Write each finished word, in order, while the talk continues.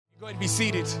Go ahead and be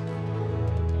seated.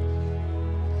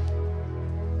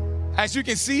 As you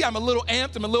can see, I'm a little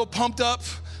amped. I'm a little pumped up.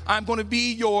 I'm going to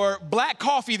be your black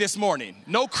coffee this morning.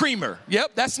 No creamer.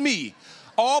 Yep, that's me.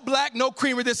 All black, no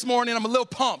creamer this morning. I'm a little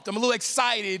pumped. I'm a little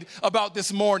excited about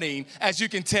this morning, as you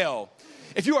can tell.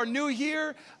 If you are new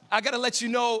here, I got to let you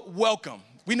know, welcome.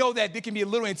 We know that it can be a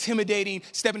little intimidating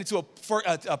stepping into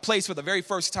a place for the very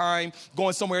first time,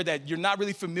 going somewhere that you're not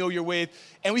really familiar with.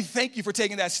 And we thank you for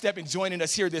taking that step and joining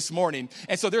us here this morning.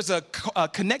 And so there's a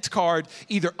Connect card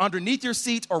either underneath your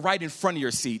seat or right in front of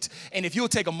your seat. And if you'll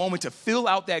take a moment to fill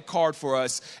out that card for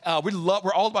us,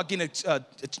 we're all about getting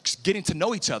to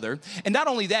know each other. And not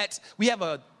only that, we have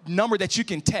a number that you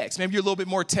can text. Maybe you're a little bit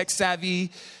more tech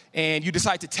savvy and you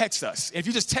decide to text us. If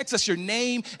you just text us your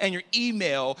name and your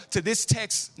email to this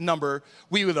text number,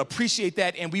 we would appreciate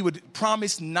that, and we would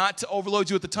promise not to overload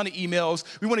you with a ton of emails.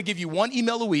 We want to give you one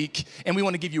email a week, and we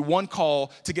want to give you one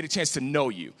call to get a chance to know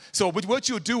you. So what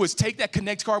you'll do is take that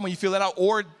Connect card when you fill it out,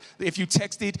 or if you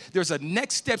text it, there's a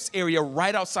next steps area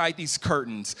right outside these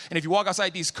curtains. And if you walk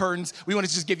outside these curtains, we want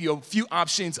to just give you a few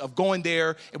options of going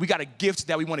there, and we got a gift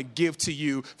that we want to give to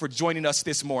you for joining us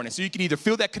this morning. So you can either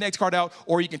fill that Connect card out,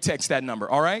 or you can text that number,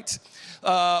 all right?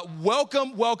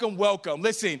 Welcome.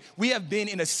 Listen, we have been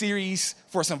in a series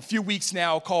for some few weeks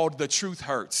now called The Truth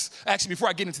Hurts. Actually, before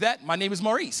I get into that, my name is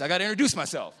Maurice. I got to introduce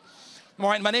myself. All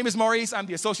right, my name is Maurice. I'm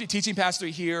the associate teaching pastor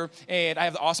here, and I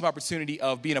have the awesome opportunity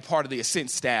of being a part of the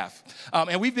Ascent staff.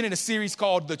 And we've been in a series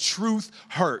called The Truth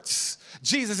Hurts.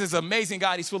 Jesus is an amazing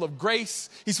God. He's full of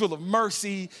grace. He's full of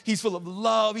mercy. He's full of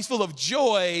love. He's full of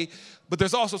joy. But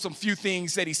there's also some few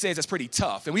things that he says that's pretty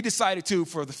tough. And we decided to,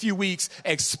 for the few weeks,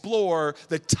 explore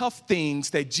the tough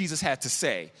things that Jesus had to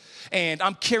say. And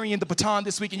I'm carrying the baton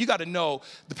this week. And you got to know,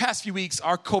 the past few weeks,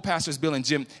 our co-pastors, Bill and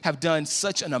Jim, have done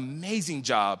such an amazing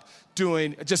job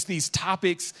doing just these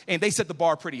topics. And they set the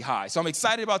bar pretty high. So I'm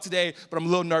excited about today, but I'm a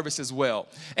little nervous as well.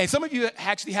 And some of you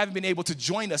actually haven't been able to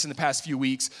join us in the past few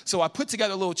weeks. So I put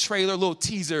together a little trailer, a little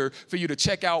teaser for you to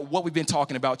check out what we've been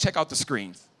talking about. Check out the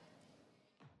screens.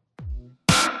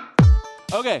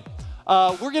 Okay,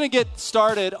 we're going to get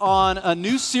started on a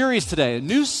new series today, a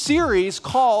new series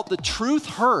called The Truth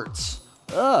Hurts.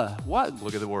 What?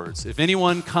 Look at the words. If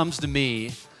anyone comes to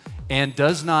me and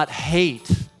does not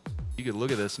hate, you could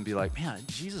look at this and be like, man,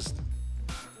 Jesus,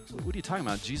 what are you talking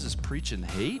about? Jesus preaching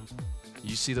hate?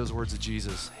 You see those words of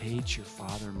Jesus, hate your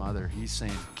father and mother. He's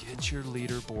saying, get your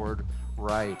leaderboard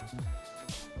right.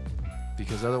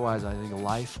 Because otherwise, I think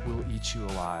life will eat you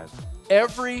alive.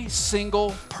 Every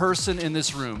single person in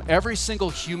this room, every single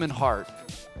human heart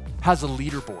has a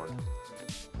leaderboard.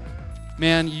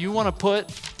 Man, you want to put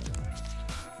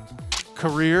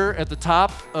career at the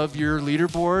top of your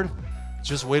leaderboard,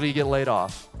 just wait till you get laid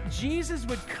off. Jesus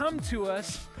would come to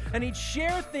us and he'd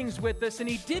share things with us and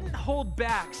he didn't hold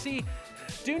back. See,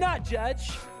 do not judge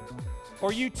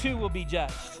or you too will be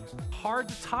judged. Hard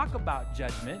to talk about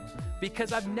judgment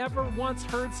because I've never once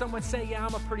heard someone say, yeah,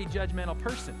 I'm a pretty judgmental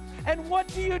person. And what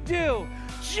do?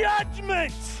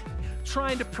 Judgment!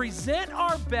 Trying to present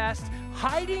our best,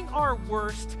 hiding our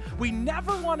worst. We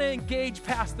never want to engage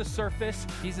past the surface.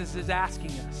 Jesus is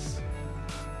asking us,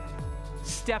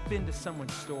 step into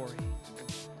someone's story.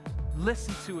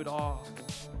 Listen to it all.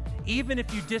 Even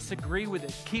if you disagree with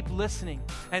it, keep listening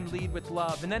and lead with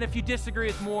love. And then if you disagree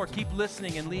with more, keep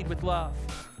listening and lead with love.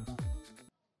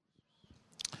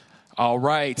 All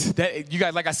right. You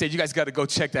guys, like I said, you guys got to go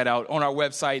check that out. On our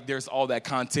website, there's all that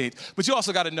content. But you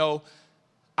also got to know,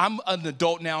 I'm an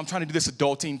adult now. I'm trying to do this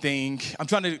adulting thing. I'm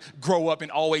trying to grow up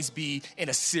and always be in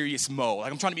a serious mode.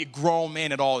 Like I'm trying to be a grown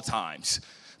man at all times.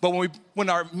 But when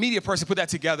our media person put that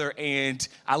together and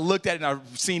I looked at it and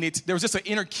I've seen it, there was just an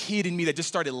inner kid in me that just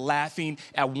started laughing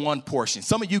at one portion.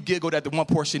 Some of you giggled at the one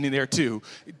portion in there too.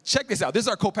 Check this out. This is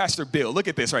our co-pastor, Bill. Look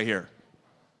at this right here.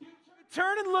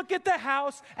 Turn and look at the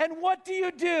house, and what do?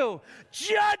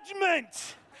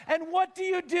 Judgment! And what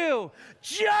do? Judgment!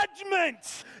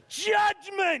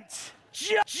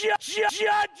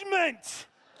 Judgment!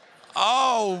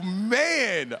 Oh,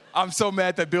 man. I'm so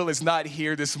mad that Bill is not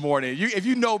here this morning. If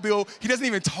you know Bill, he doesn't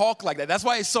even talk like that. That's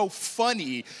why it's so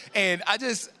funny. And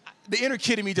the inner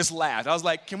kid in me just laughed. I was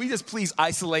like, can we just please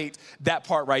isolate that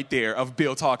part right there of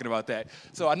Bill talking about that?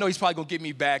 So I know he's probably going to get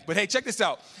me back. But hey, check this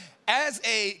out. As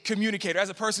a communicator, as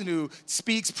a person who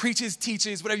speaks, preaches,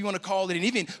 teaches, whatever you want to call it, and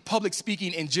even public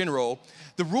speaking in general,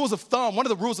 one of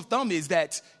the rules of thumb is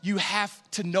that you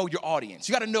have to know your audience.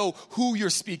 You got to know who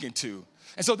you're speaking to.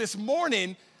 And so this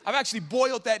morning, I've actually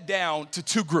boiled that down to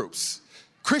two groups,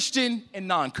 Christian and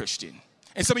non-Christian.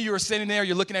 And some of you are sitting there,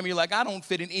 you're looking at me, you're like, I don't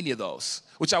fit in any of those,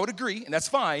 which I would agree, and that's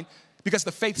fine. because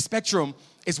the faith spectrum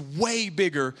is way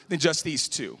bigger than just these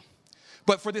two.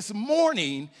 But for this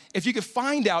morning, if you could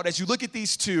find out as you look at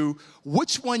these two,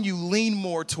 which one you lean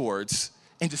more towards,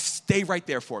 and just stay right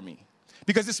there for me.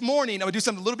 Because this morning, I'm going to do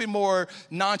something a little bit more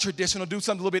non-traditional, do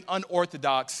something a little bit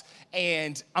unorthodox,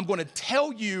 and I'm going to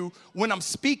tell you when I'm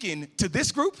speaking to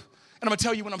this group, and I'm going to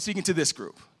tell you when I'm speaking to this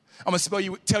group. I'm going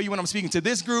to tell you when I'm speaking to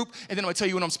this group, and then I'm going to tell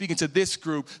you when I'm speaking to this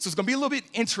group. So it's going to be a little bit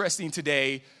interesting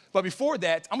today. But before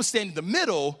that, I'm going to stand in the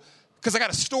middle because I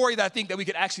got a story that I think that we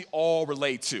could actually all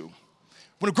relate to.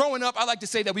 When growing up, I like to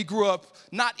say that we grew up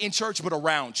not in church, but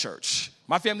around church.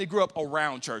 My family grew up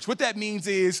around church. What that means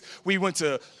is we went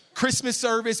to Christmas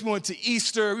service, we went to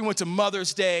Easter, we went to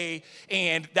Mother's Day,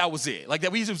 and that was it. Like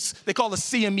that, they call us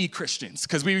CME Christians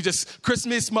because we were just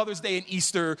Christmas, Mother's Day, and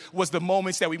Easter was the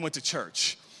moments that we went to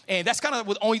church. And that's kind of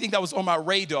the only thing that was on my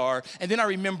radar. And then I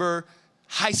remember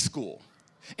high school.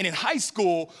 And in high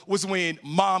school was when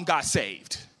mom got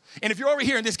saved. And if you're over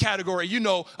here in this category, you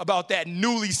know about that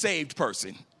newly saved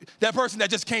person. That person that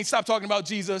just can't stop talking about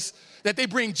Jesus, that they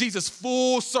bring Jesus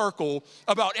full circle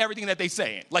about everything that they're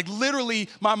saying. Like literally,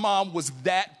 my mom was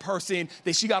that person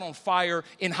that she got on fire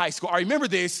in high school. I remember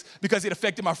this because it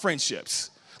affected my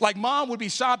friendships. Like mom would be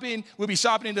shopping, we'd be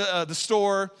shopping in the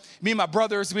store. Me and my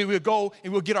brothers, we would go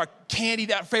and we'd get our candy,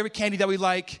 that favorite candy that we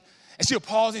like. And she would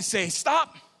pause and say,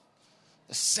 stop.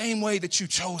 The same way that you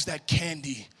chose that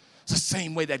candy, it's the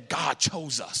same way that God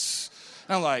chose us.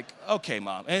 And I'm like, okay,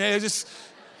 mom. And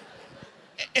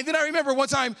then I remember one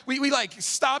time we like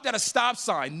stopped at a stop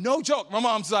sign. No joke. My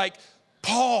mom's like,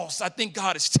 pause. I think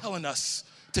God is telling us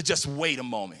to just wait a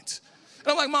moment. And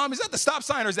I'm like, mom, is that the stop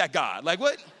sign or is that God? Like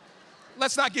what?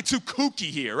 Let's not get too kooky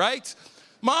here, right?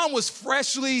 Mom was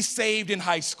freshly saved in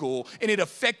high school and it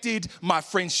affected my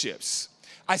friendships.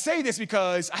 I say this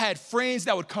because I had friends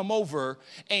that would come over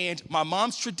and my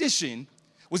mom's tradition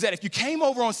was that if you came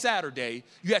over on Saturday,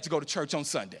 you had to go to church on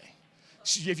Sunday.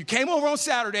 If you came over on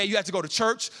Saturday, you had to go to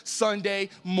church Sunday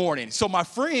morning. So my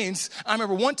friends, I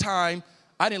remember one time,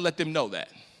 I didn't let them know that.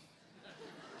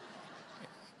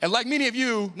 And like many of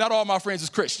you, not all my friends is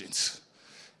Christians.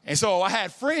 And so I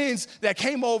had friends that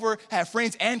came over, had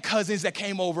friends and cousins that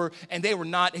came over, and they were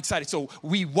not excited. So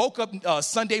we woke up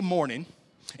Sunday morning,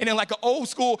 and in like an old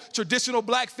school traditional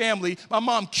black family, my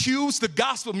mom cues the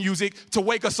gospel music to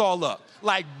wake us all up.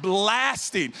 Like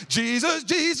blasting, Jesus,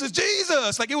 Jesus,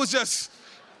 Jesus. Like it was just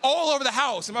all over the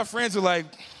house. And my friends were like,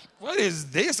 what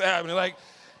is this happening? Like,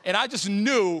 and I just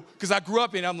knew, because I grew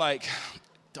up in it, I'm like,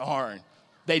 darn.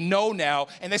 They know now,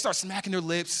 and they start smacking their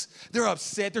lips. They're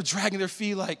upset. They're dragging their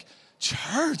feet like,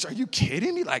 church, are you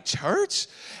kidding me? Like church?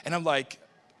 And I'm like,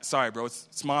 sorry, bro,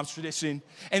 it's mom's tradition.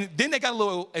 And then they got a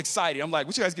little excited. I'm like,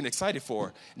 what you guys getting excited for?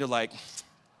 And they're like,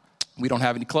 we don't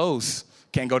have any clothes.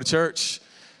 Can't go to church.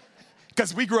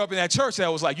 Because we grew up in that church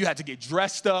that was like, you had to get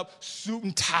dressed up, suit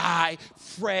and tie,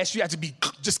 fresh. You had to be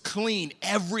just clean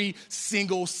every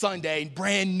single Sunday,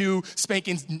 brand new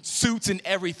spanking suits and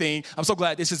everything. I'm so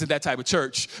glad this isn't that type of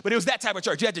church. But it was that type of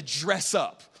church. You had to dress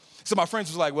up. So my friends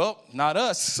was like, well, not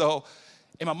us. So,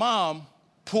 and my mom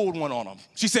pulled one on them.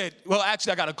 She said, well,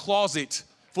 actually, I got a closet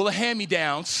full of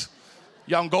hand-me-downs.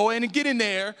 Y'all can go in and get in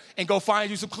there and go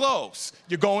find you some clothes.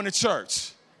 You're going to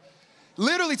church.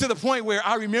 Literally to the point where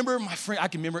I remember my friend, I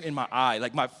can remember in my eye,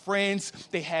 like my friends,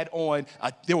 they had on,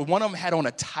 one of them had on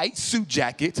a tight suit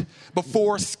jacket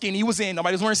before skinny was in.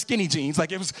 Nobody was wearing skinny jeans.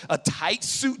 Like it was a tight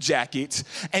suit jacket.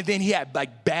 And then he had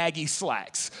like baggy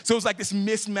slacks. So it was like this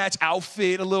mismatched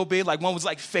outfit a little bit. Like one was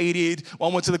like faded.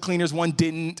 One went to the cleaners, one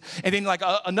didn't. And then like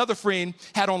another friend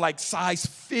had on like size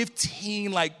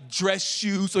 15 like dress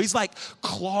shoes. So he's like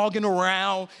clogging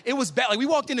around. It was bad. Like we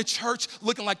walked into church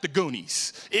looking like the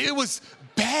Goonies. It was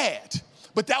bad,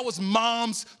 but that was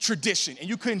mom's tradition, and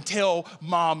you couldn't tell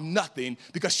mom nothing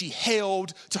because she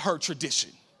held to her tradition.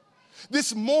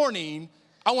 This morning,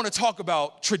 I want to talk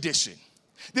about tradition.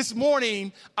 This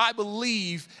morning, I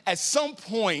believe at some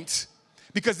point,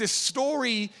 because this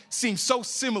story seems so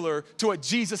similar to what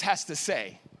Jesus has to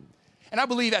say, and I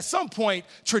believe at some point,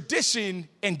 tradition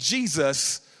and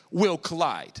Jesus will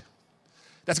collide.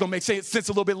 That's going to make sense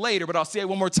a little bit later, but I'll say it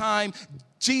one more time.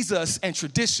 Jesus and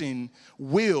tradition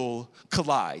will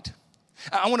collide.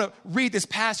 I want to read this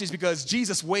passage because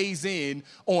Jesus weighs in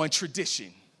on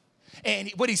tradition. And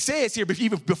what he says here,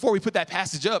 even before we put that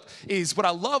passage up, is what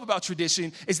I love about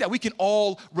tradition is that we can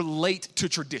all relate to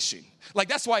tradition. Like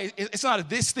that's why it's not a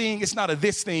this thing, it's not a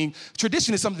this thing.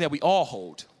 Tradition is something that we all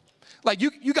hold. Like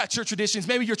you got your traditions.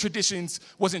 Maybe your traditions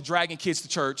wasn't dragging kids to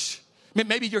church.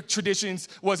 Maybe your traditions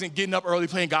wasn't getting up early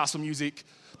playing gospel music.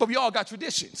 But we all got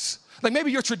traditions. Like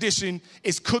maybe your tradition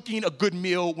is cooking a good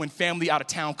meal when family out of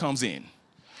town comes in.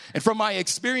 And from my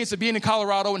experience of being in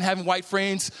Colorado and having white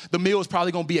friends, the meal is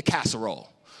probably going to be a casserole.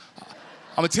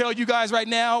 I'm going to tell you guys right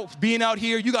now, being out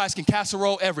here, you guys can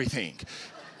casserole everything.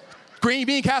 Green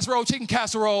bean casserole, chicken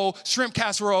casserole, shrimp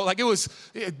casserole. Like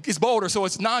it's Boulder, so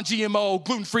it's non-GMO,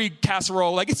 gluten-free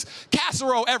casserole. Like it's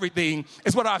casserole everything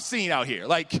is what I've seen out here.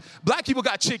 Like black people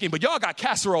got chicken, but y'all got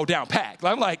casserole down packed.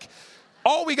 I'm like,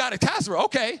 all we got is casserole.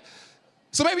 Okay.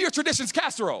 So maybe your tradition's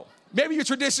casserole. Maybe your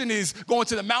tradition is going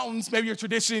to the mountains. Maybe your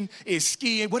tradition is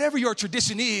skiing. Whatever your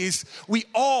tradition is, we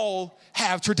all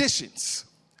have traditions.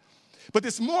 But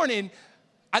this morning,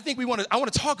 I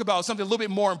want to talk about something a little bit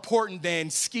more important than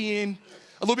skiing,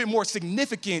 a little bit more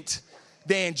significant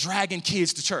than dragging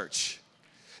kids to church.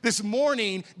 This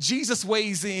morning, Jesus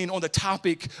weighs in on the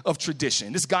topic of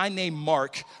tradition. This guy named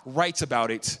Mark writes about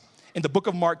it in the book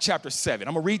of Mark, chapter 7.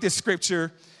 I'm going to read this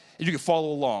scripture, and you can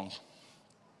follow along.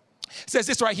 It says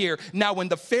this right here. Now, when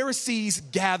the Pharisees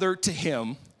gathered to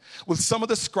him with some of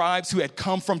the scribes who had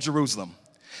come from Jerusalem,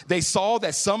 they saw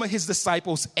that some of his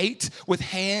disciples ate with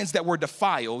hands that were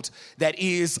defiled, that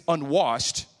is,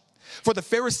 unwashed. For the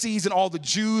Pharisees and all the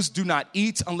Jews do not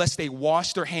eat unless they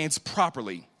wash their hands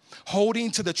properly, holding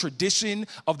to the tradition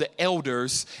of the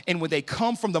elders. And when they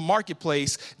come from the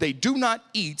marketplace, they do not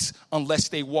eat unless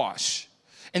they wash.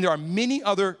 And there are many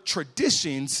other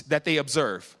traditions that they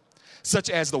observe,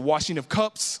 such as the washing of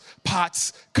cups,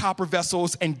 pots, copper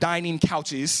vessels, and dining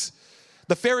couches.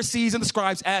 The Pharisees and the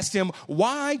scribes asked him,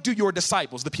 why do your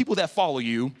disciples, the people that follow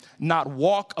you, not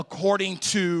walk according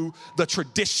to the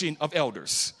tradition of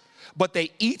elders, but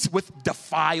they eat with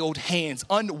defiled hands,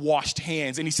 unwashed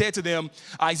hands? And he said to them,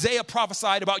 Isaiah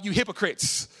prophesied about you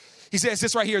hypocrites. He says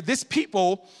this right here, this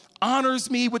people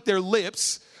honors me with their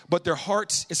lips, but their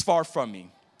heart is far from me.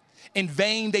 In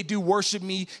vain they do worship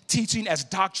me, teaching as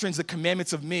doctrines the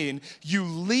commandments of men. You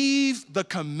leave the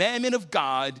commandment of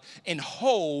God and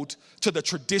hold to the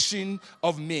tradition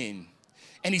of men.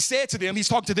 And he said to them, he's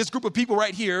talking to this group of people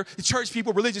right here, the church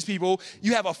people, religious people,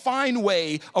 you have a fine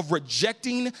way of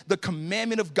rejecting the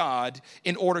commandment of God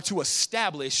in order to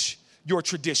establish your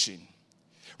tradition.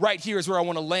 Right here is where I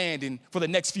want to land, and for the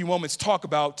next few moments talk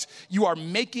about you are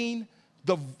making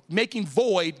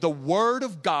void the word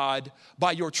of God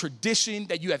by your tradition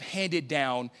that you have handed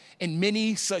down, and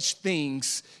many such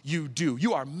things you do.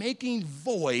 You are making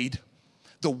void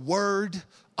the word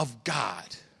of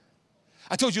God.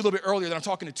 I told you a little bit earlier that I'm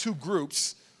talking to two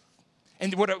groups,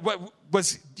 and what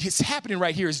is happening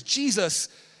right here is Jesus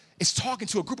is talking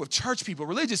to a group of church people,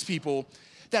 religious people,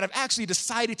 that have actually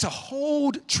decided to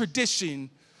hold tradition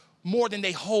more than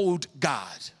they hold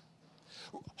God.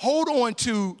 Hold on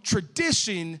to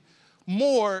tradition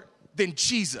more than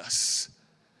Jesus.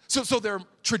 So their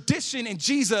tradition and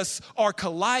Jesus are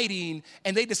colliding,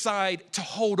 and they decide to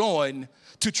hold on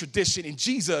to tradition. And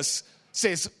Jesus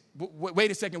says, wait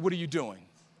a second, what are you doing?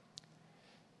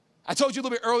 I told you a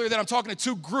little bit earlier that I'm talking to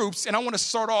two groups, and I want to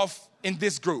start off in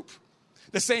this group,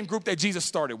 the same group that Jesus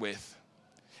started with.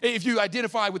 If you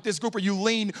identify with this group or you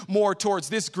lean more towards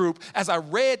this group, as I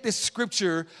read this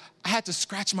scripture, I had to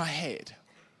scratch my head.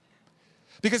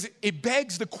 Because it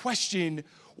begs the question,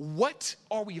 what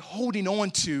are we holding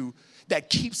on to that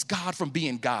keeps God from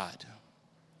being God?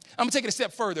 I'm gonna take it a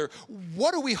step further.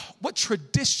 What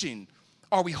tradition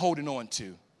are we holding on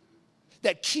to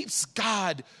that keeps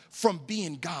God from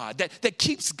being God, that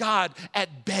keeps God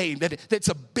at bay, that's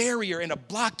a barrier and a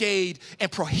blockade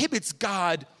and prohibits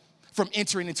God from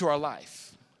entering into our life?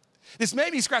 This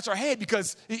made me scratch our head,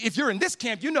 because if you're in this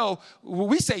camp,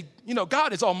 we say,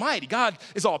 God is almighty. God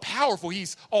is all powerful.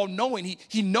 He's all knowing.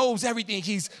 He knows everything.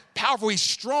 He's powerful. He's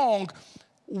strong.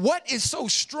 What is so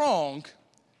strong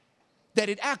that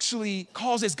it actually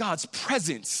causes God's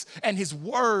presence and his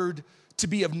word to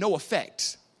be of no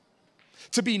effect,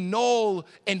 to be null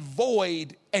and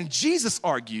void? And Jesus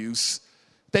argues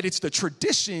that it's the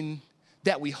tradition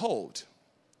that we hold.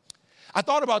 I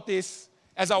thought about this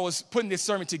as I was putting this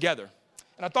sermon together.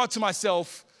 And I thought to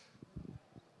myself,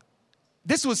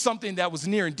 this was something that was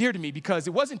near and dear to me, because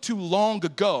it wasn't too long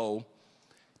ago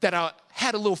that I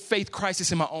had a little faith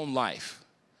crisis in my own life.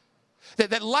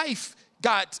 That life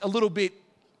got a little bit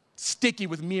sticky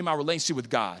with me and my relationship with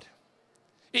God.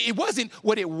 It wasn't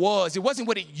what it was. It wasn't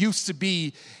what it used to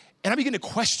be. And I began to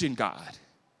question God.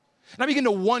 And I began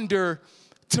to wonder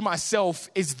to myself,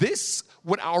 is this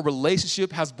what our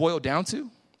relationship has boiled down to?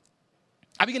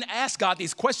 I began to ask God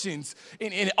these questions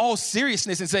in all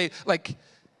seriousness and say,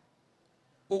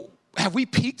 well, have we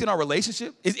peaked in our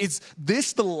relationship? Is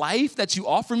this the life that you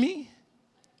offer me?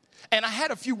 And I had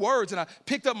a few words, and I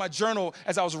picked up my journal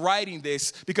as I was writing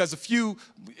this, because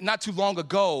not too long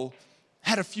ago, I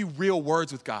had a few real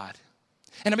words with God.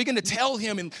 And I began to tell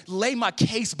him and lay my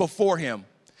case before him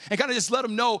and kind of just let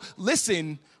him know,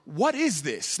 listen, what is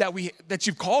this that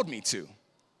you've called me to?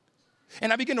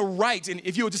 And I began to write, and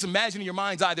if you would just imagine in your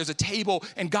mind's eye, there's a table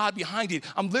and God behind it.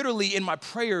 I'm literally in my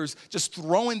prayers just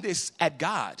throwing this at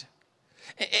God.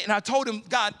 And I told him,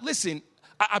 God, listen,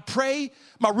 I pray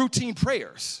my routine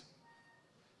prayers.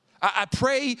 I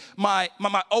pray my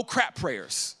oh crap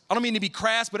prayers. I don't mean to be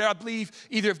crass, but I believe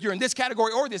either if you're in this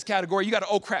category or this category, you got an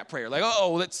oh crap prayer. Like,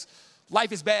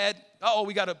 life is bad.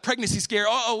 We got a pregnancy scare.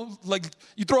 Like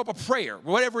you throw up a prayer,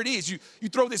 whatever it is. You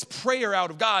throw this prayer out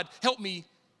of God, help me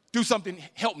do something,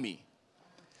 help me.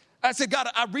 I said, God,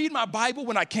 I read my Bible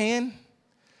when I can.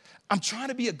 I'm trying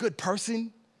to be a good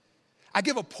person. I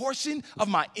give a portion of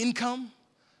my income.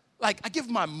 Like I give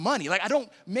my money. Like I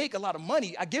don't make a lot of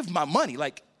money. I give my money.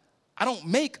 Like I don't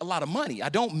make a lot of money. I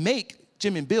don't make,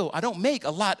 Jim and Bill, I don't make a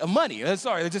lot of money.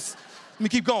 Sorry, let me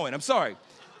keep going. I'm sorry.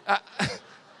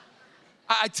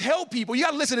 I tell people, you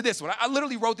got to listen to this one. I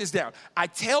literally wrote this down. I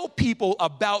tell people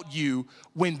about you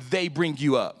when they bring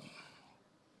you up.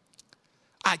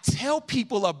 I tell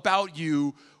people about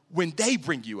you when they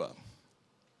bring you up.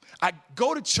 I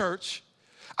go to church.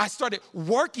 I started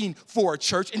working for a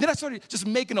church, and then I started just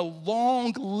making a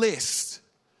long list.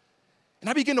 And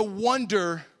I began to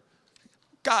wonder,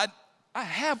 God, I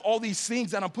have all these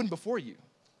things that I'm putting before you.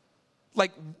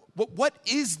 Like, what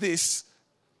is this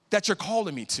that you're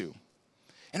calling me to?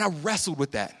 And I wrestled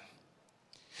with that.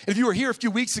 And if you were here a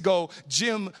few weeks ago,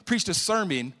 Jim preached a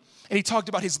sermon, and he talked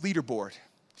about his leaderboard.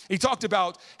 He talked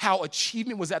about how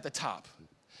achievement was at the top.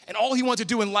 And all he wanted to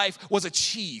do in life was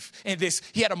achieve. And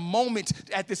he had a moment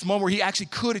at this moment where he actually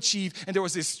could achieve, and there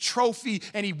was this trophy,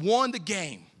 and he won the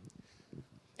game.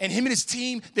 And him and his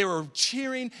team, they were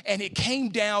cheering, and it came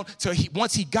down to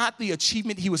once he got the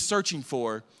achievement he was searching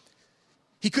for,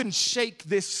 he couldn't shake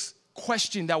this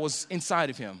question that was inside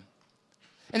of him.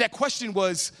 And that question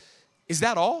was, is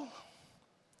that all?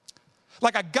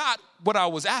 Like I got what I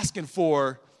was asking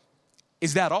for,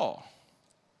 is that all?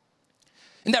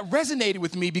 And that resonated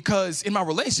with me because in my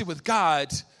relationship with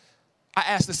God, I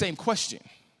asked the same question.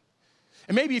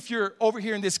 And maybe if you're over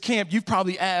here in this camp, you've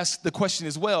probably asked the question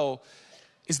as well,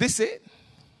 is this it?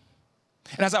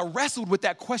 And as I wrestled with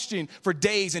that question for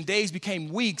days, and days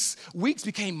became weeks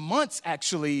became months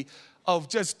actually, of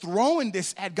just throwing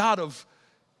this at God of,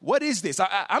 what is this?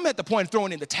 I'm at the point of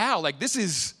throwing in the towel, like this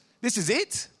is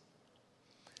it?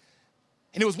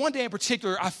 And it was one day in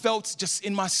particular, I felt just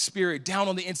in my spirit, down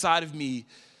on the inside of me,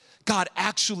 God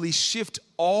actually shift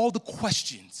all the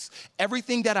questions,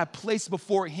 everything that I placed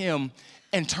before him,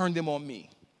 and turn them on me.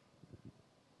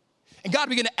 And God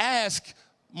began to ask,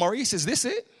 Maurice, is this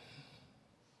it?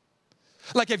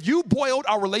 Like, have you boiled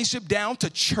our relationship down to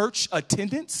church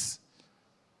attendance?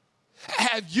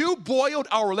 Have you boiled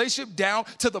our relationship down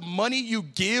to the money you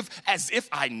give as if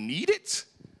I need it?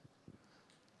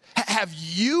 Have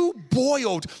you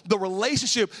boiled the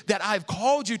relationship that I've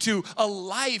called you to, a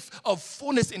life of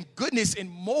fullness and goodness and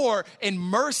more and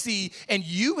mercy, and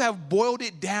you have boiled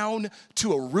it down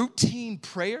to a routine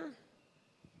prayer?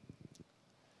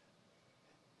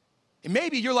 And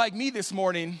maybe you're like me this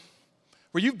morning,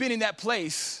 where you've been in that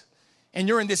place and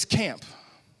you're in this camp.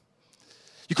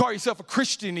 You call yourself a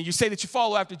Christian and you say that you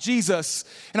follow after Jesus.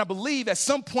 And I believe at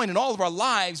some point in all of our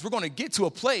lives, we're going to get to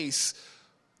a place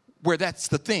where that's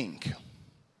the thing.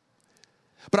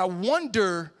 But I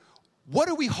wonder, what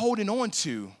are we holding on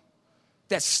to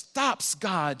that stops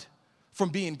God from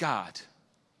being God?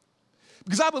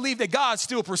 Because I believe that God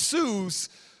still pursues,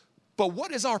 but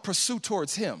what is our pursuit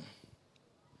towards him?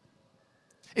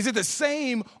 Is it the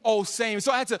same old same?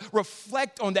 So I had to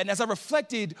reflect on that. And as I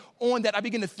reflected on that, I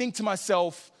began to think to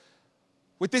myself,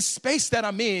 with this space that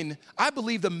I'm in, I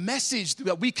believe the message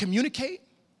that we communicate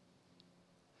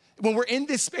when we're in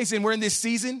this space and we're in this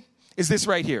season is this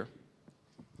right here.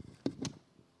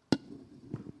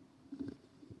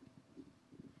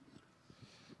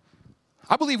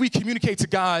 I believe we communicate to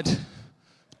God,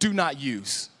 do not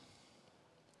use.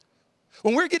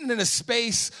 When we're getting in a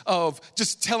space of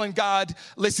just telling God,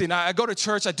 listen, I go to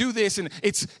church, I do this, and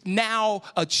it's now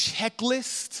a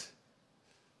checklist.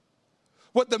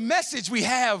 What the message we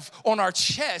have on our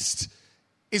chest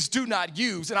is do not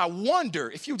use. And I wonder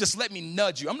if you just let me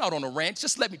nudge you. I'm not on a rant,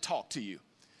 just let me talk to you.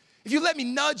 If you let me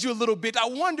nudge you a little bit, I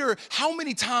wonder how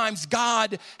many times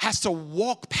God has to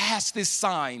walk past this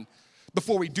sign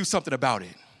before we do something about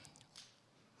it.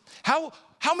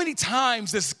 How many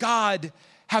times does God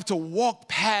have to walk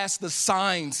past the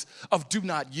signs of do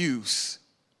not use?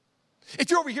 If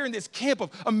you're over here in this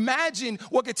camp, imagine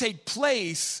what could take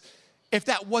place if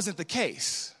that wasn't the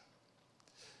case.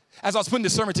 As I was putting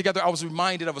this sermon together, I was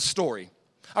reminded of a story.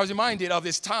 I was reminded of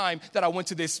this time that I went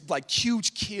to this like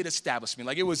huge kid establishment.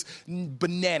 Like it was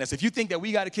bananas. If you think that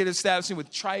we got a kid establishment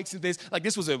with trikes and this, like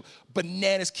this was a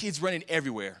bananas, kids running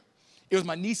everywhere. It was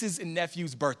my niece's and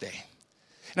nephew's birthday.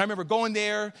 And I remember going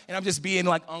there and I'm just being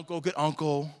like good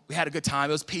uncle. We had a good time.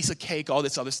 It was a piece of cake, all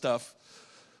this other stuff.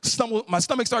 My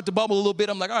stomach started to bubble a little bit.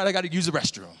 I'm like, all right, I got to use the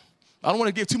restroom. I don't want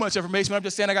to give too much information, but I'm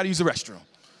just saying I got to use the restroom.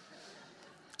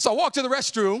 So I walk to the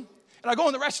restroom and I go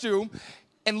in the restroom.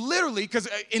 And literally, because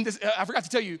I forgot to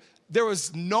tell you, there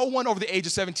was no one over the age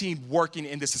of 17 working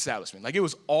in this establishment. Like, it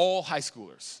was all high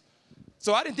schoolers.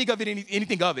 So I didn't think of it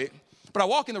anything of it. But I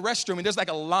walk in the restroom, and there's like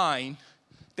a line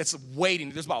that's waiting.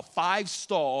 There's about 5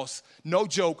 stalls. No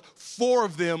joke. 4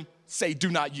 of them say, do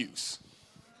not use.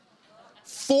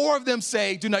 4 of them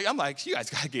say, do not. I'm like, you guys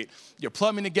got to get your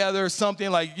plumbing together or something.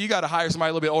 Like, you got to hire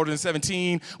somebody a little bit older than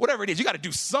 17. Whatever it is, you got to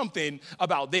do something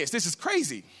about this. This is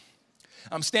crazy.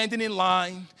 I'm standing in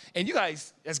line, and you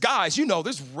guys, as guys, you know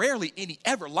there's rarely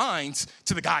ever lines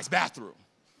to the guys' bathroom.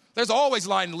 There's always a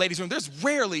line in the ladies' room. There's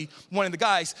rarely one in the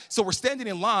guys. So we're standing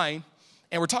in line,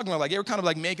 and we're talking about like, we're kind of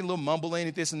like making a little mumbling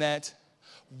and this and that.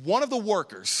 One of the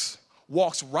workers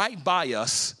walks right by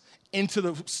us into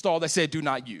the stall that said, do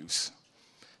not use.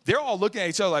 They're all looking at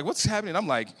each other like, what's happening? I'm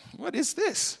like, what is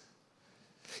this?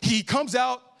 He comes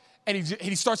out. And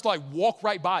he starts to like walk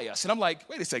right by us. And I'm like,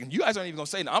 wait a second, you guys aren't even gonna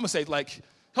say nothing. I'm gonna say like,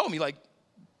 homie, like,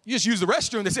 you just use the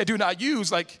restroom. They said do not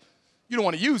use. Like, you don't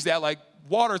wanna use that. Like,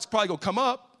 water's probably gonna come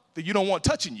up that you don't want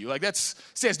touching you. Like, that's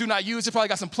says do not use. It probably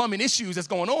got some plumbing issues that's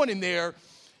going on in there.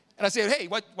 And I said, hey,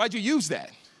 why'd you use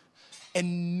that?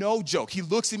 And no joke, he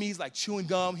looks at me, he's like chewing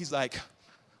gum. He's like,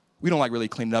 we don't like really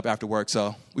cleaning up after work,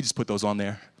 so we just put those on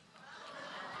there.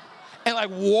 And like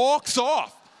walks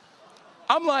off.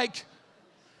 I'm like,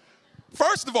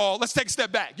 first of all, let's take a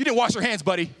step back. You didn't wash your hands,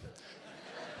 buddy.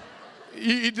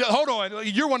 Hold on.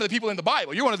 You're one of the people in the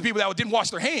Bible. You're one of the people that didn't wash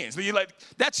their hands. You're like,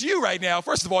 that's you right now.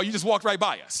 First of all, you just walked right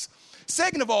by us.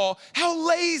 Second of all, how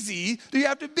lazy do you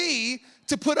have to be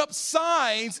to put up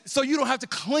signs so you don't have to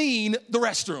clean the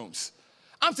restrooms?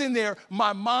 I'm sitting there,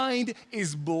 my mind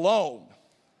is blown.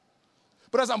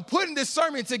 But as I'm putting this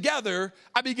sermon together,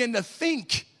 I begin to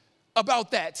think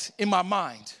about that in my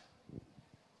mind.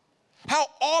 How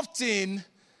often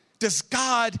does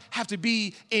God have to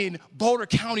be in Boulder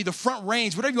County, the Front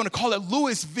Range, whatever you want to call it,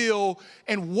 Louisville,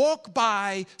 and walk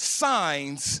by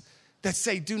signs that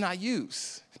say do not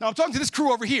use? Now, I'm talking to this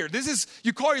crew over here.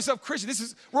 You call yourself Christian.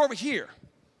 We're over here.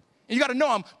 And you got to know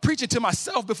I'm preaching to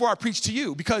myself before I preach to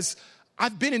you because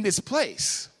I've been in this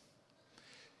place.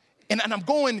 And I'm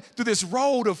going through this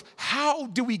road of how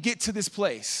do we get to this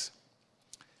place?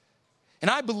 And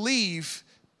I believe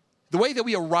the way that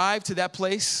we arrive to that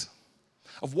place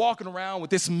of walking around with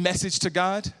this message to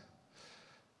God,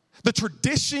 the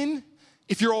tradition,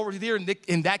 if you're over there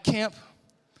in that camp,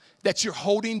 that you're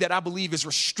holding that I believe is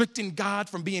restricting God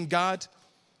from being God,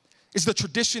 is the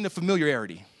tradition of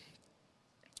familiarity.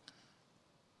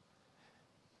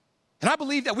 And I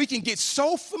believe that we can get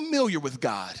so familiar with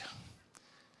God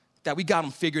that we got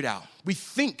him figured out. We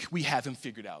think we have him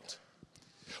figured out.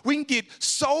 We can get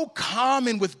so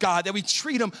common with God that we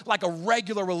treat him like a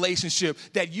regular relationship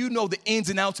that you know the ins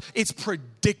and outs. It's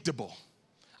predictable.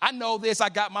 I know this. I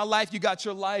got my life. You got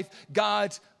your life.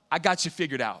 God, I got you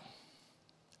figured out.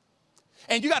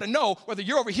 And you got to know whether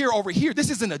you're over here, this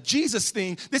isn't a Jesus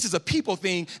thing. This is a people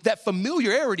thing. That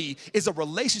familiarity is a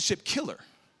relationship killer.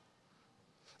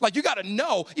 Like you got to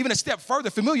know, even a step further,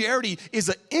 familiarity is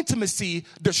an intimacy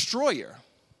destroyer.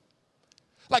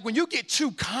 Like when you get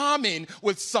too common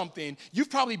with something,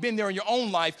 you've probably been there in your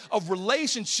own life of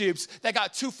relationships that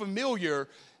got too familiar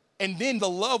and then the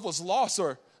love was lost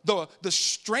or the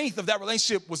strength of that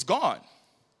relationship was gone.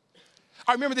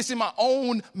 I remember this in my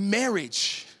own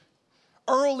marriage.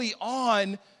 Early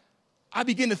on, I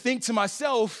began to think to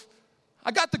myself,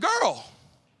 I got the girl.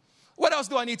 What else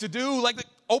do I need to do? Like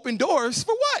open doors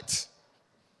for what?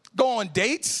 Go on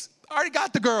dates? I already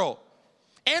got the girl.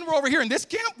 And we're over here in this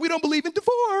camp. We don't believe in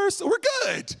divorce. So we're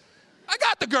good. I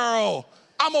got the girl.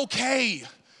 I'm okay.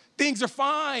 Things are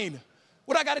fine.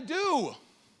 What I got to do?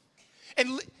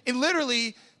 And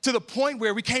literally to the point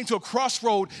where we came to a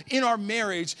crossroad in our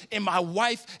marriage and my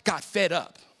wife got fed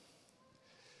up.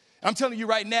 I'm telling you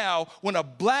right now, when a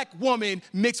black woman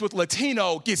mixed with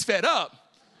Latino gets fed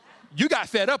up, you got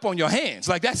fed up on your hands.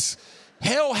 Like that's,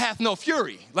 hell hath no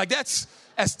fury. Like that's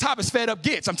as top as fed up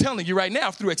gets. I'm telling you right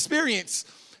now, through experience,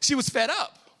 she was fed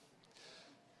up.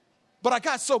 But I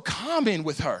got so common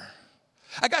with her.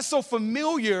 I got so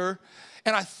familiar,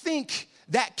 and I think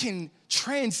that can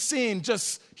transcend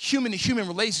just human-to-human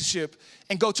relationship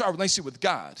and go to our relationship with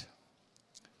God.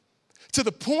 To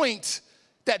the point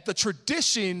that the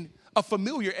tradition of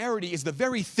familiarity is the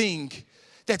very thing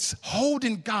that's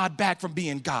holding God back from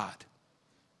being God.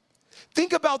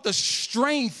 Think about the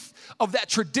strength of that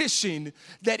tradition,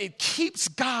 that it keeps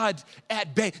God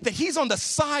at bay, that he's on the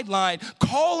sideline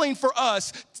calling for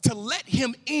us to let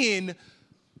him in,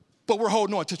 but we're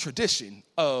holding on to tradition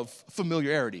of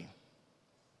familiarity.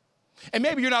 And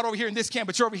maybe you're not over here in this camp,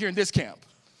 but you're over here in this camp.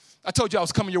 I told you I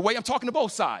was coming your way. I'm talking to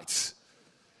both sides.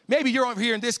 Maybe you're over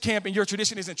here in this camp and your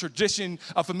tradition isn't tradition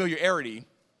of familiarity.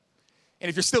 And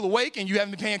if you're still awake and you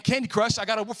haven't been playing Candy Crush, I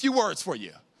got a few words for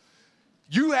you.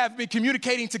 You have been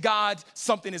communicating to God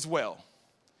something as well.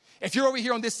 If you're over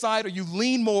here on this side or you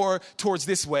lean more towards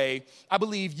this way, I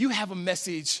believe you have a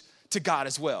message to God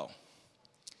as well.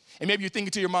 And maybe you're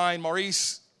thinking to your mind,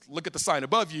 Maurice, look at the sign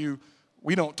above you.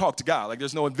 We don't talk to God. Like,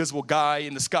 there's no invisible guy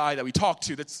in the sky that we talk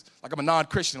to. That's like, I'm a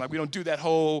non-Christian. Like, we don't do that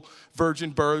whole virgin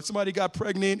birth. Somebody got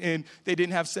pregnant and they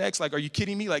didn't have sex. Like, are you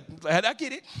kidding me? Like, I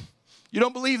get it. You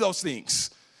don't believe those things.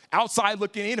 Outside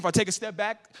looking in, if I take a step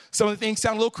back, some of the things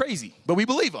sound a little crazy, but we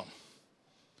believe them.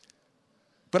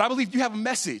 But I believe you have a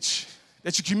message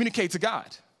that you communicate to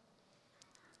God.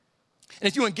 And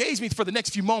if you engage me for the next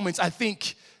few moments, I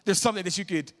think there's something that you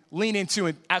could lean into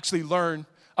and actually learn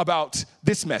about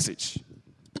this message.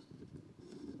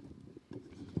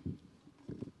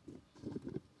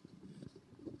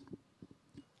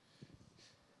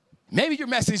 Maybe your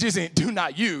message isn't do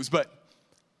not use, but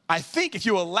I think if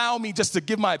you allow me just to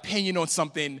give my opinion on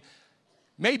something,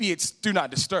 maybe it's do not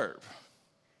disturb.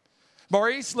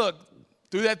 Maurice, look,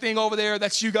 do that thing over there.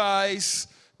 That's you guys.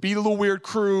 Be the little weird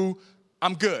crew.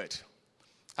 I'm good.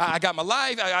 I got my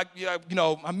life.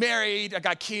 I'm married. I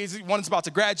got kids. One's about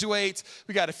to graduate.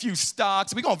 We got a few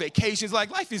stocks. We go on vacations.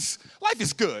 Like, life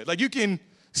is good. Like, you can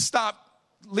stop,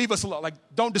 leave us alone. Like,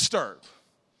 don't disturb.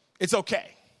 It's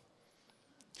okay.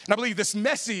 And I believe this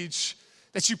message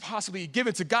that you possibly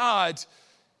given to God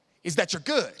is that you're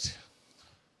good.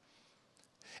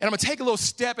 And I'm going to take a little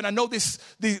step, and I know this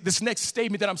next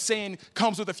statement that I'm saying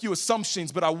comes with a few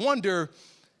assumptions, but I wonder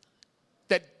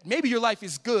that maybe your life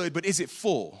is good, but is it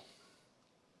full?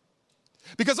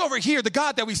 Because over here, the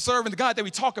God that we serve and the God that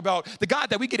we talk about, the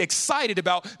God that we get excited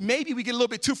about, maybe we get a little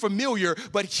bit too familiar,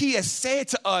 but he has said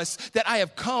to us that I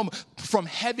have come from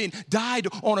heaven, died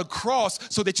on a cross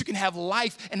so that you can have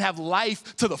life and have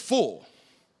life to the full.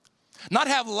 Not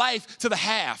have life to the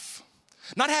half,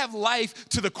 not have life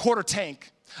to the quarter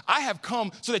tank. I have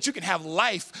come so that you can have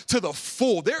life to the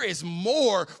full. There is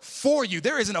more for you.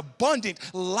 There is an abundant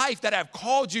life that I've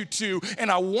called you to.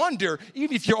 And I wonder,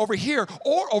 even if you're over here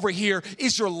or over here,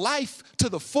 is your life to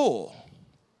the full?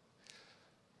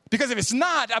 Because if it's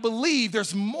not, I believe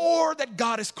there's more that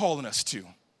God is calling us to.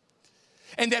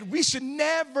 And that we should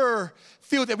never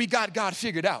feel that we got God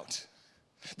figured out.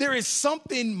 There is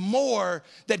something more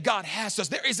that God has for us.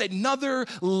 There is another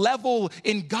level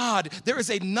in God. There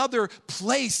is another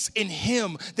place in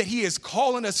him that he is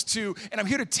calling us to. And I'm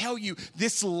here to tell you,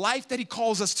 this life that he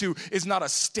calls us to is not a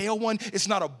stale one. It's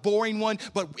not a boring one.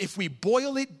 But if we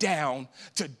boil it down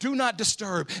to do not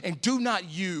disturb and do not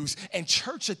use and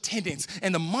church attendance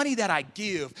and the money that I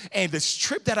give and this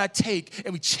trip that I take,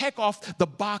 and we check off the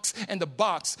box and the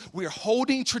box, we're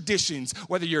holding traditions,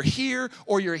 whether you're here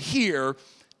or you're here,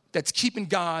 that's keeping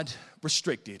God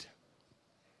restricted.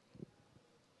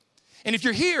 And if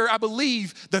you're here, I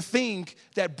believe the thing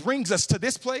that brings us to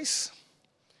this place,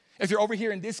 if you're over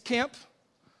here in this camp,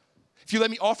 if you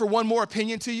let me offer one more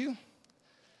opinion to you,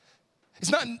 it's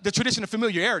not the tradition of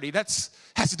familiarity. That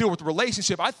has to do with the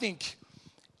relationship. I think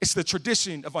it's the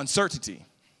tradition of uncertainty.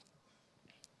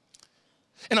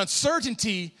 And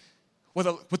uncertainty, with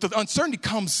the uncertainty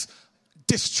comes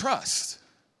distrust.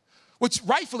 Which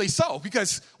rightfully so,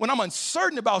 because when I'm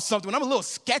uncertain about something, when I'm a little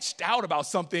sketched out about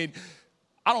something,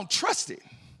 I don't trust it.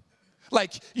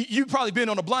 Like, you've probably been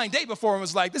on a blind date before and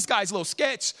was like, this guy's a little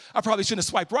sketch. I probably shouldn't have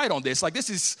swiped right on this. Like,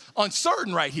 this is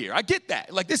uncertain right here. I get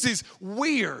that. Like, this is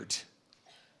weird.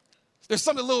 There's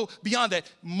something a little beyond that.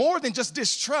 More than just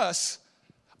distrust,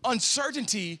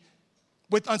 uncertainty.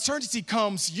 With uncertainty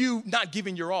comes you not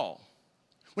giving your all.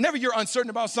 Whenever you're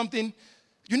uncertain about something,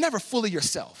 you're never fully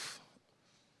yourself.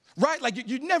 Right? Like,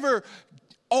 you're never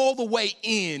all the way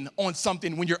in on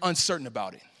something when you're uncertain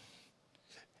about it.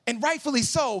 And rightfully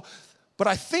so, but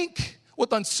I think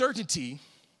with uncertainty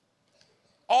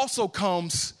also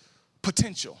comes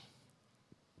potential.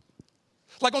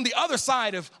 Like, on the other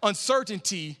side of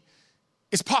uncertainty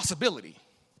is possibility.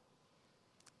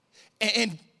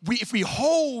 And if we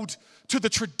hold to the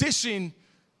tradition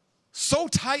so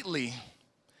tightly,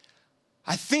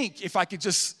 I think if I could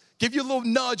just give you a little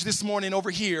nudge this morning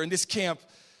over here in this camp,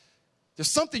 there's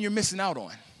something you're missing out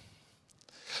on.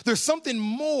 There's something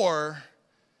more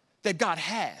that God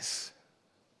has.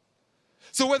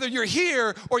 So whether you're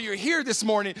here or you're here this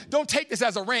morning, don't take this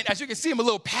as a rant. As you can see, I'm a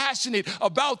little passionate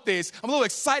about this. I'm a little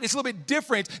excited. It's a little bit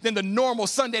different than the normal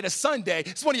Sunday to Sunday.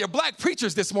 It's one of your black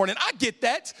preachers this morning. I get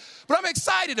that, but I'm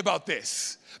excited about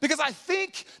this because I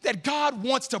think that God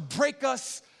wants to break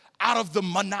us out of the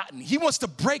monotony. He wants to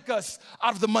break us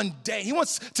out of the mundane. He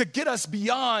wants to get us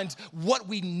beyond what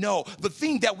we know, the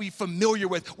thing that we're familiar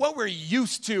with, what we're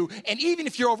used to. And even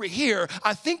if you're over here,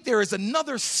 I think there is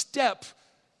another step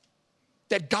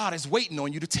that God is waiting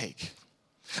on you to take.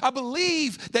 I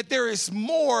believe that there is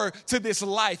more to this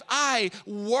life. I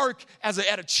work at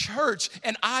a church,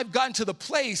 and I've gotten to the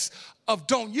place of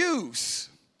don't use.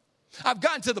 I've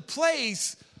gotten to the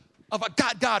place of I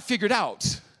got God figured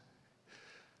out.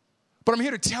 But I'm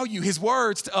here to tell you his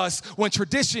words to us when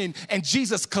tradition and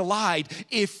Jesus collide.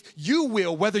 If you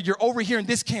will, whether you're over here in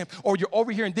this camp or you're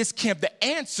over here in this camp, the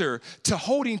answer to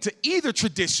holding to either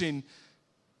tradition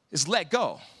is let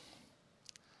go.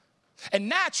 And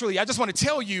naturally, I just want to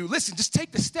tell you, listen, just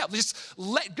take the step. Just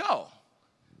let go.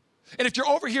 And if you're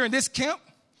over here in this camp,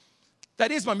 that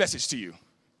is my message to you.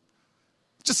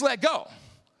 Just let go.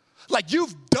 Like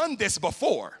you've done this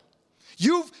before.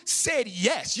 You've said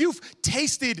yes. You've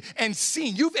tasted and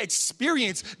seen. You've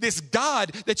experienced this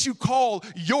God that you call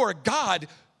your God.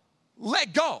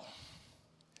 Let go.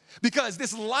 Because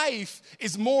this life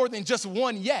is more than just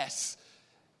one yes.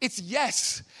 It's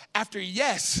yes after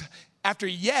yes after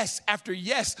yes after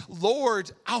yes.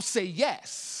 Lord, I'll say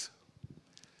yes.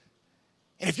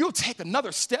 And if you'll take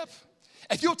another step,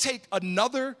 if you'll take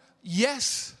another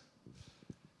yes,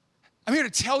 I'm here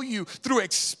to tell you through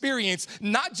experience,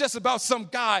 not just about some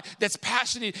guy that's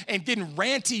passionate and getting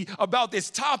ranty about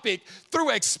this topic. Through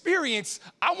experience,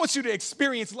 I want you to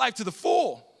experience life to the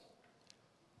full.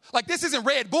 Like this isn't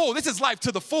Red Bull, this is life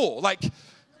to the full. Like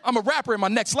I'm a rapper in my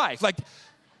next life. Like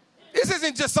this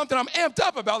isn't just something I'm amped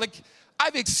up about. Like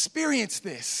I've experienced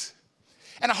this.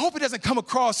 And I hope it doesn't come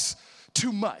across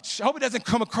too much. I hope it doesn't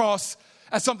come across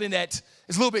as something that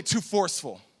is a little bit too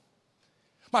forceful.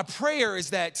 My prayer is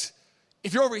that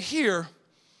if you're over here,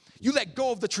 you let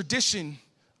go of the tradition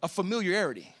of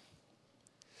familiarity.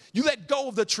 You let go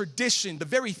of the tradition, the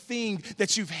very thing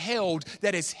that you've held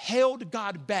that has held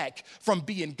God back from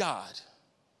being God.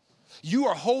 You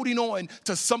are holding on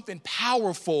to something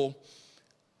powerful,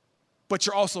 but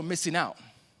you're also missing out.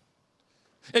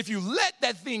 If you let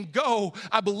that thing go,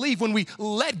 I believe when we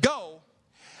let go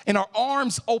and our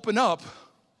arms open up,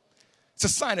 it's a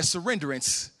sign of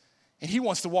surrenderance, and he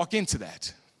wants to walk into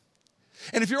that.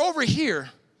 And if you're over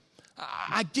here,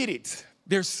 I get it.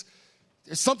 There's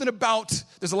something about,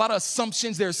 there's a lot of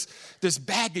assumptions, there's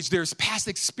baggage, there's past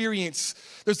experience,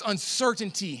 there's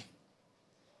uncertainty.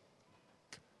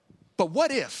 But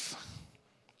what if,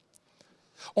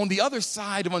 on the other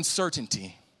side of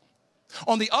uncertainty,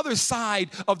 on the other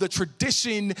side of the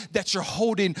tradition that you're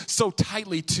holding so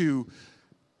tightly to,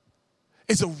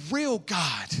 is a real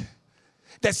God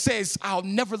that says, I'll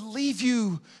never leave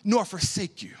you nor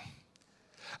forsake you.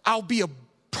 I'll be a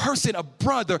person, a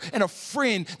brother, and a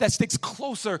friend that sticks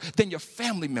closer than your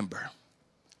family member.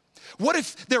 What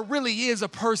if there really is a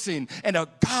person and a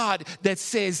God that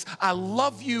says, I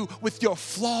love you with your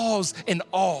flaws and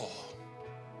all.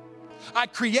 I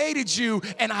created you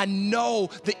and I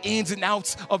know the ins and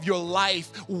outs of your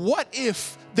life. What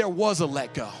if there was a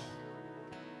let go?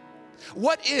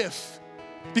 What if,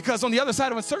 because on the other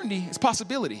side of uncertainty is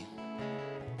possibility.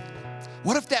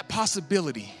 What if that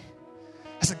possibility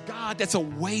as a God that's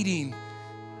awaiting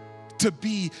to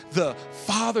be the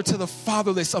father to the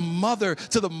fatherless, a mother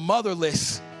to the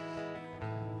motherless?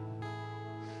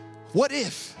 What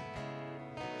if?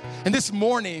 And this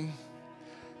morning,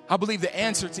 I believe the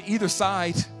answer to either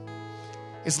side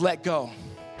is let go.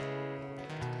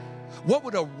 What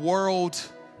would our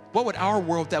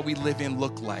world that we live in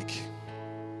look like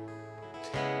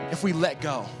if we let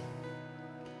go?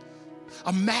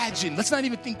 Imagine, let's not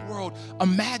even think world,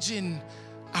 imagine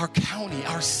our county,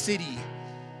 our city.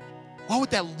 What would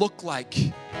that look like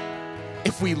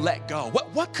if we let go?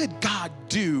 What could God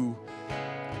do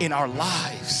in our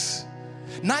lives?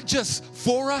 Not just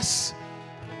for us,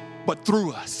 but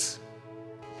through us.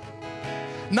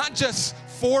 Not just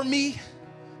for me,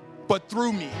 but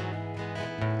through me.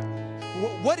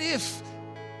 What if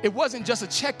it wasn't just a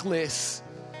checklist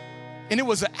and it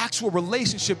was an actual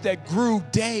relationship that grew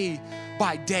day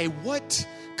by day? What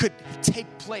could take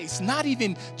place, not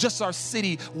even just our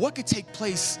city, what could take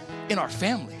place in our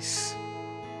families?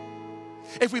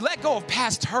 If we let go of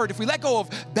past hurt, if we let go of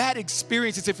bad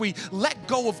experiences, if we let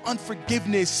go of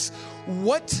unforgiveness,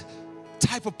 what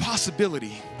type of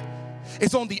possibility?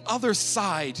 It's on the other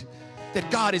side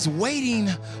that God is waiting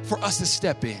for us to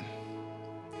step in.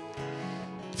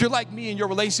 If you're like me and your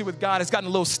relationship with God has gotten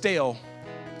a little stale,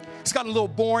 it's gotten a little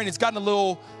boring, it's gotten a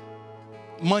little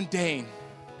mundane,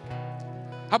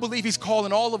 I believe he's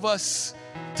calling all of us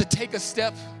to take a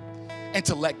step and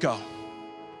to let go.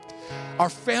 Our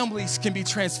families can be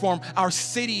transformed. Our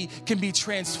city can be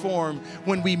transformed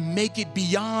when we make it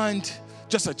beyond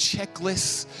just a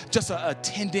checklist, just an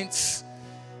attendance.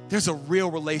 There's a real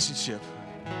relationship.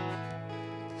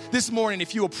 This morning,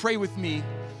 if you will pray with me,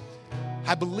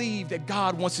 I believe that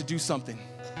God wants to do something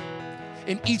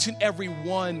in each and every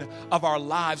one of our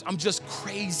lives. I'm just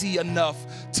crazy enough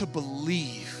to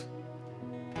believe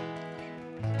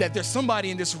that there's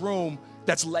somebody in this room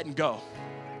that's letting go.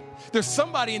 There's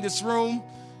somebody in this room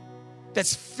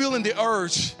that's feeling the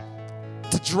urge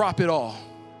to drop it all.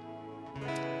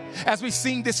 As we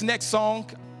sing this next song,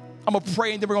 I'm going to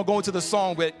pray and then we're going to go into the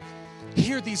song, but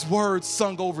hear these words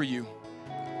sung over you.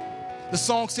 The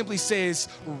song simply says,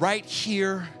 right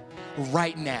here,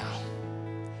 right now.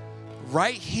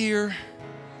 Right here,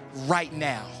 right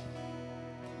now.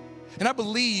 And I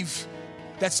believe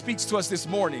that speaks to us this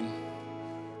morning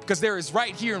because there is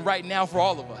right here and right now for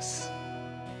all of us.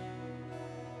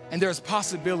 And there's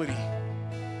possibility.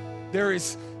 There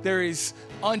is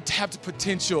untapped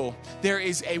potential. There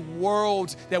is a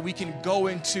world that we can go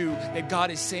into that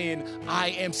God is saying, I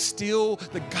am still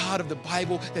the God of the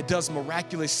Bible that does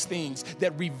miraculous things,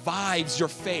 that revives your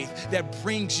faith, that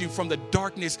brings you from the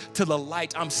darkness to the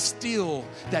light. I'm still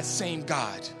that same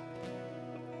God.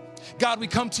 God, we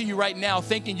come to you right now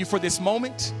thanking you for this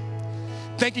moment,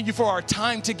 thanking you for our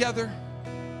time together,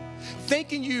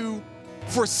 thanking you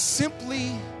for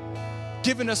simply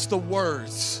giving us the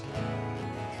words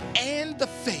and the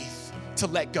faith to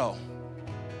let go.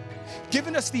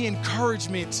 Giving us the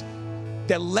encouragement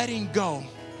that letting go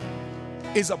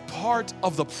is a part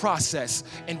of the process.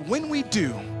 And when we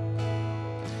do,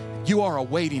 you are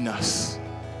awaiting us.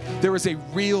 There is a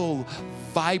real,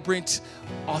 vibrant,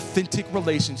 authentic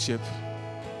relationship.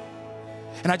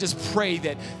 And I just pray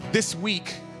that this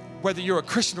week, whether you're a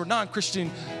Christian or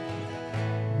non-Christian,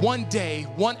 one day,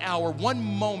 1 hour, one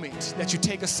moment that you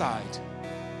take aside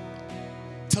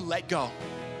to let go,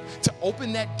 to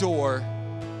open that door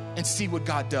and see what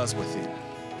God does with it.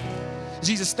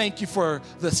 Jesus, thank you for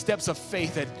the steps of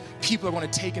faith that people are going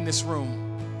to take in this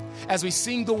room. As we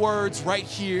sing the words right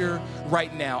here,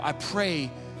 right now, I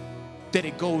pray that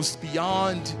it goes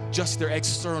beyond just their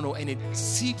external and it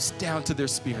seeps down to their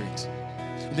spirit.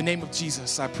 In the name of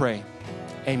Jesus, I pray.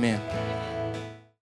 Amen.